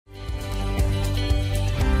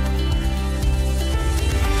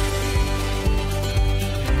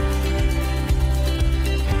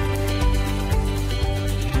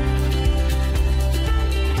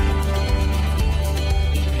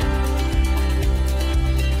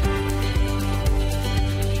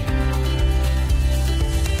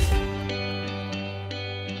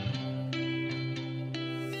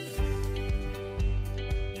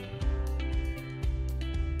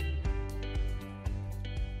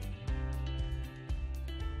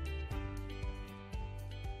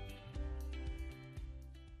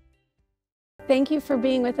Thank you for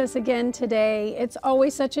being with us again today. It's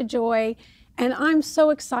always such a joy. And I'm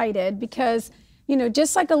so excited because, you know,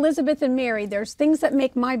 just like Elizabeth and Mary, there's things that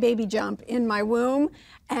make my baby jump in my womb.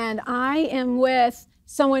 And I am with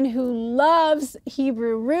someone who loves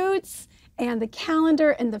Hebrew roots and the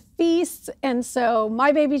calendar and the feasts. And so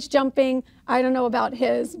my baby's jumping. I don't know about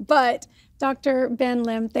his, but Dr. Ben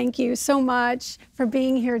Lim, thank you so much for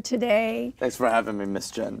being here today. Thanks for having me, Miss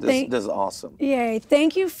Jen. This is awesome. Yay.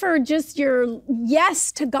 Thank you for just your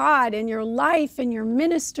yes to God and your life and your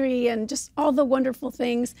ministry and just all the wonderful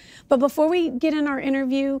things. But before we get in our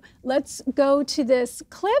interview, let's go to this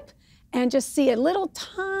clip and just see a little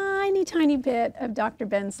tiny bit of Dr.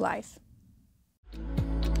 Ben's life.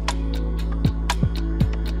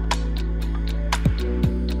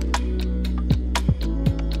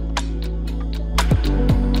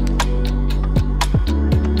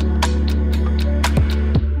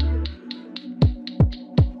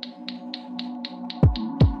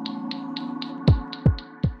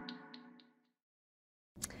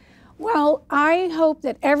 Well, I hope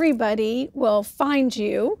that everybody will find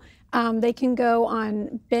you. They can go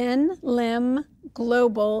on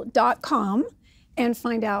benlimglobal.com and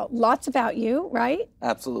find out lots about you, right?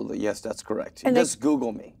 Absolutely. Yes, that's correct. And just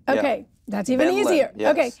Google me. Okay. Yeah. That's even easier.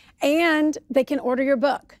 Yes. Okay. And they can order your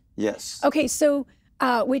book. Yes. Okay. So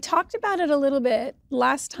we talked about it a little bit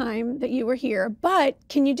last time that you were here, but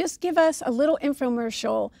can you just give us a little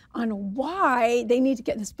infomercial on why they need to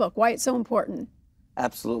get this book, why it's so important?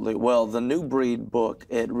 Absolutely. Well, the New Breed book,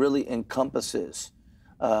 it really encompasses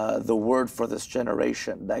the word for this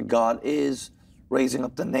generation, that God is raising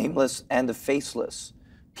up the nameless and the faceless,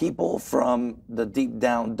 people from the deep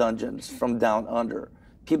down dungeons, from down under,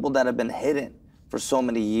 people that have been hidden for so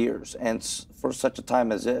many years and for such a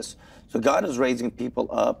time as this. So God is raising people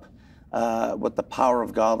up with the power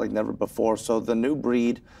of God like never before. So the New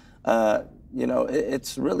Breed, you know,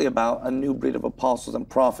 it's really about a new breed of apostles and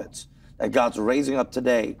prophets that God's raising up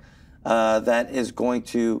today that is going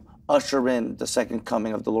to usher in the second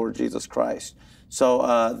coming of the Lord Jesus Christ.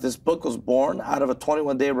 So this book was born out of a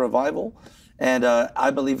 21-day revival, and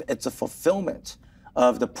I believe it's a fulfillment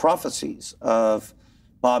of the prophecies of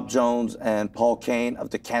Bob Jones and Paul Cain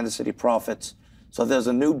of the Kansas City prophets. So there's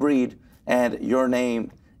a new breed, and your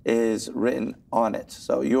name is written on it.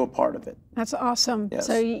 So you're a part of it. That's awesome. Yes.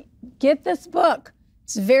 So you get this book.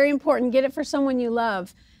 It's very important. Get it for someone you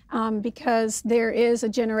love. Because there is a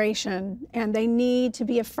generation and they need to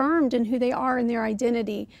be affirmed in who they are and their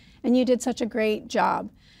identity. And you did such a great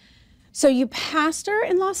job. So you pastor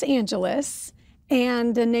in Los Angeles,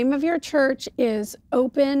 and the name of your church is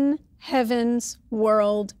Open Heavens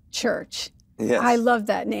World Church. Yes. I love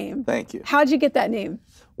that name. Thank you. How'd you get that name?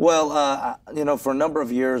 Well, you know, for a number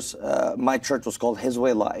of years, my church was called His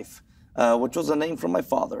Way Life, which was a name from my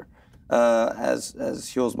father,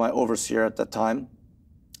 as he was my overseer at the time.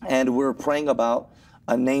 And we're praying about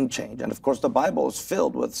a name change. And of course, the Bible is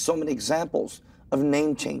filled with so many examples of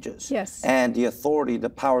name changes. Yes. And the authority, the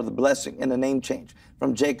power, the blessing in a name change.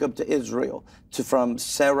 From Jacob to Israel, from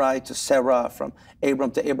Sarai to Sarah, from Abram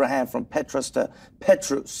to Abraham, from Petrus to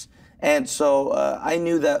Petrus. And so I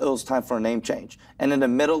knew that it was time for a name change. And in the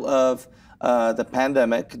middle of the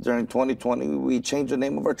pandemic, during 2020, we changed the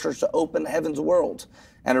name of our church to Open Heavens World.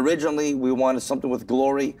 And originally, we wanted something with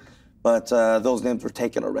glory, but those names were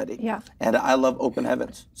taken already. Yeah. And I love Open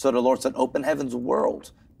Heavens. So the Lord said, Open Heavens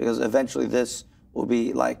World, because eventually this will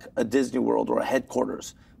be like a Disney World or a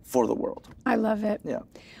headquarters for the world. I love it. Yeah.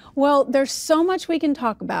 Well, there's so much we can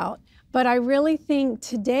talk about, but I really think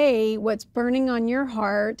today what's burning on your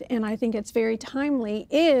heart, and I think it's very timely,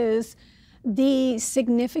 is the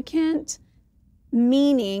significant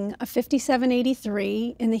meaning of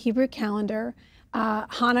 5783 in the Hebrew calendar,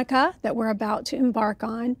 Hanukkah that we're about to embark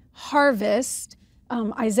on, harvest,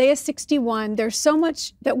 Isaiah 61. There's so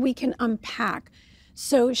much that we can unpack.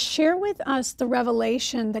 So share with us the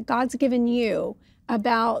revelation that God's given you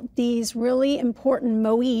about these really important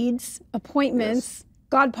moeds, appointments, yes,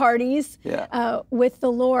 God parties, yeah, with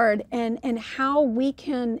the Lord, and how we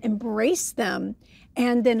can embrace them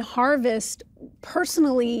and then harvest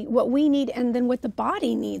personally what we need and then what the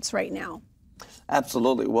body needs right now.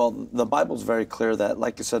 Absolutely. Well, the Bible's very clear that,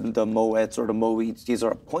 like you said, the moeds or the moeds, these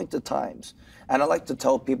are appointed times. And I like to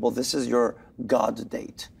tell people this is your God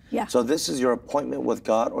date. Yeah. So this is your appointment with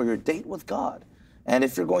God or your date with God. And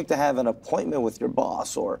if you're going to have an appointment with your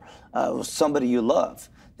boss or somebody you love,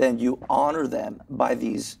 then you honor them by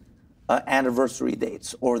these anniversary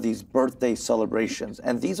dates or these birthday celebrations.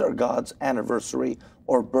 And these are God's anniversary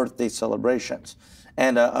or birthday celebrations.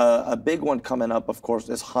 And a big one coming up, of course,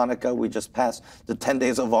 is Hanukkah. We just passed the 10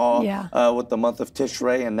 days of awe with the month of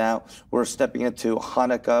Tishrei, and now we're stepping into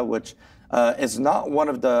Hanukkah, which is not one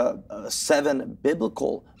of the 7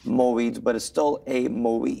 biblical moeds, but it's still a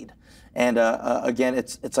moed. And again,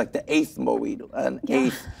 it's like the 8th moed, an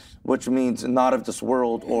 8th, which means not of this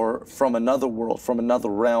world or from another world, from another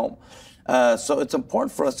realm. So it's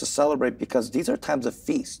important for us to celebrate because these are times of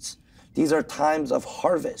feasts. These are times of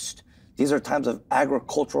harvest. These are times of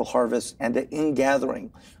agricultural harvest and the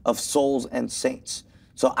ingathering of souls and saints.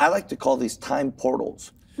 So I like to call these time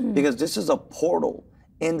portals because this is a portal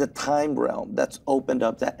in the time realm that's opened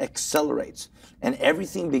up, that accelerates, and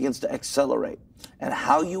everything begins to accelerate. And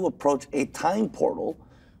how you approach a time portal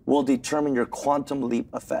will determine your quantum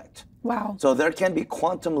leap effect. Wow. So there can be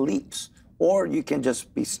quantum leaps, or you can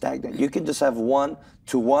just be stagnant. You can just have 1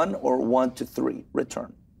 to 1 or 1 to 3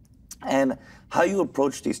 return. And how you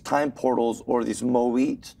approach these time portals or these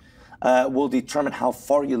moeds will determine how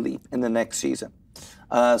far you leap in the next season.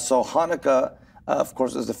 So Hanukkah, of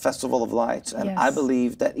course, is the Festival of Lights. And I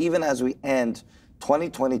believe that even as we end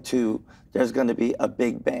 2022, there's going to be a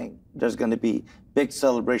big bang. There's going to be big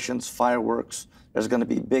celebrations, fireworks. There's going to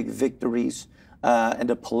be big victories in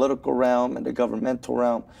the political realm and the governmental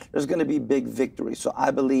realm. There's going to be big victories. So I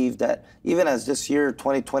believe that even as this year,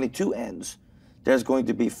 2022 ends, there's going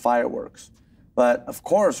to be fireworks. But of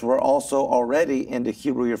course, we're also already in the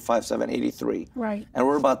Hebrew year 5783. Right. And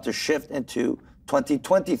we're about to shift into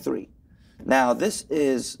 2023. Now, this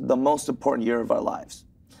is the most important year of our lives.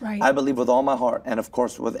 Right. I believe with all my heart. And of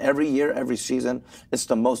course, with every year, every season, it's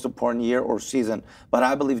the most important year or season. But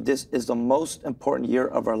I believe this is the most important year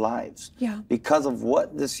of our lives because of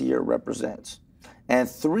what this year represents. And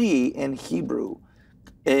 3 in Hebrew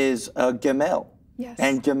is Gemel. Yes.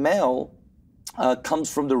 And Gemel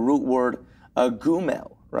comes from the root word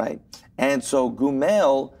gumel, right? And so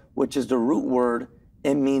gumel, which is the root word,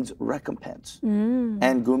 it means recompense.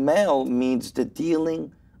 And gumel means the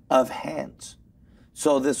dealing of hands.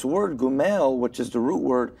 So this word gumel, which is the root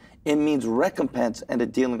word, it means recompense and the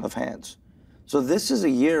dealing of hands. So this is a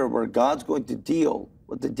year where God's going to deal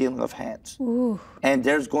with the dealing of hands. Ooh. And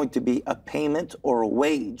there's going to be a payment or a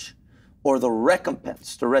wage or the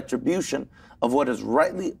recompense, the retribution of what is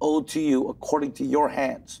rightly owed to you according to your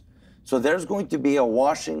hands. So there's going to be a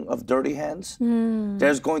washing of dirty hands.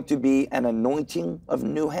 There's going to be an anointing of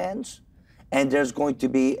new hands. And there's going to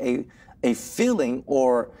be a filling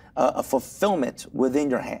or a fulfillment within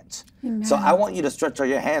your hands. Amen. So I want you to stretch out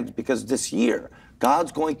your hands because this year,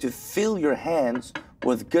 God's going to fill your hands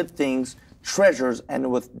with good things, treasures,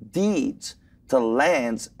 and with deeds to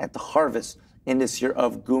lands and to harvest in this year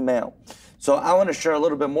of Gumel. So I want to share a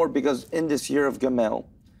little bit more because in this year of Gimel,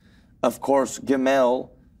 of course, Gimel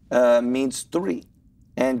means 3.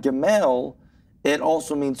 And Gimel, it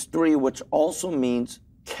also means 3, which also means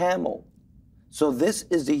camel. So this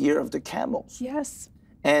is the year of the camels. Yes.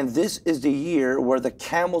 And this is the year where the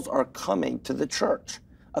camels are coming to the church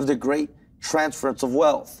of the great transference of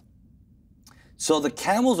wealth. So the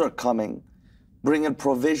camels are coming, bringing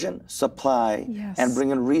provision, supply, and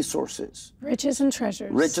bringing resources. Riches and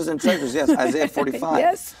treasures. Riches and treasures, yes, Isaiah 45.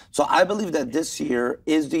 Yes. So I believe that this year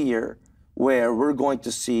is the year where we're going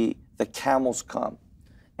to see the camels come.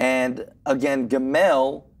 And again,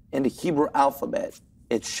 Gemel in the Hebrew alphabet,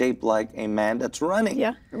 it's shaped like a man that's running.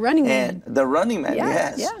 Yeah, running man. And the running man, Yeah,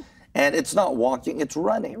 yes. yeah. And it's not walking, it's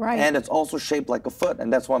running. Right. And it's also shaped like a foot.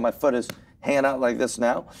 And that's why my foot is hanging out like this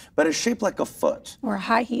now. But it's shaped like a foot. Or a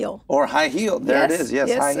high heel. Or high heel. There it is.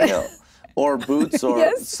 Yes, high heel. Or boots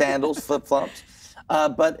or sandals, flip-flops.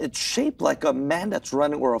 But it's shaped like a man that's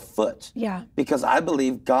running or a foot. Yeah. Because I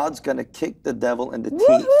believe God's going to kick the devil in the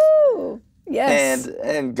teeth. Woohoo! Yes.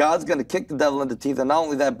 And God's going to kick the devil in the teeth. And not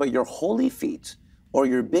only that, but your holy feet or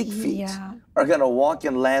your big feet are going to walk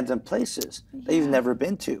in lands and places that you've never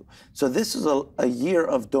been to. So this is a year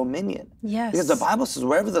of dominion. Yes. Because the Bible says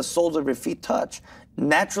wherever the soles of your feet touch,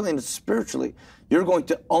 naturally and spiritually, you're going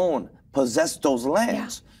to own, possess those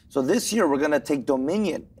lands. So this year, we're going to take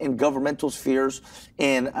dominion in governmental spheres,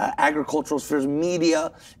 in agricultural spheres,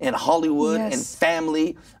 media, in Hollywood, in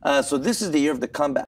family. So this is the year of the comeback.